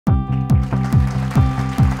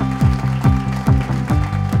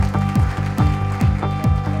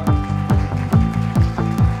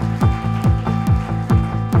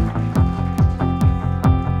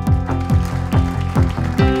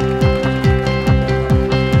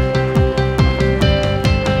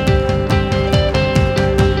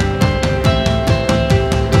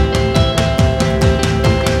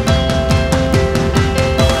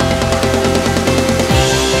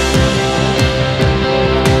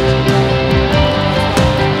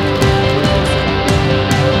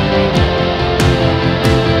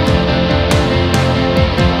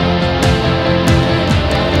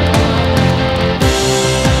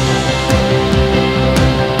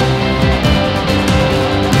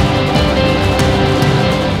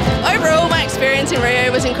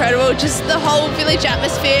incredible. Just the whole village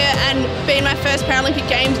atmosphere, and being my first Paralympic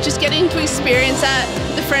Games, just getting to experience that,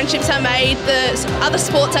 the friendships I made, the other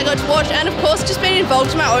sports I got to watch, and of course just being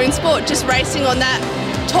involved in my own sport, just racing on that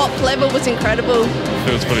top level was incredible. It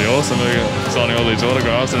feels pretty awesome, signing all these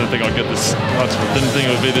autographs. I didn't think I'd get this much, didn't think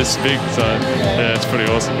it would be this big, so yeah, it's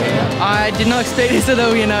pretty awesome. I did not expect this at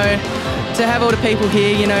all, you know, to have all the people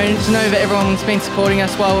here, you know, and to know that everyone's been supporting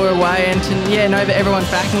us while we're away, and to know that everyone's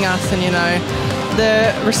backing us, and you know,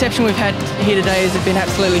 the reception we've had here today has been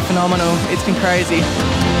absolutely phenomenal. It's been crazy.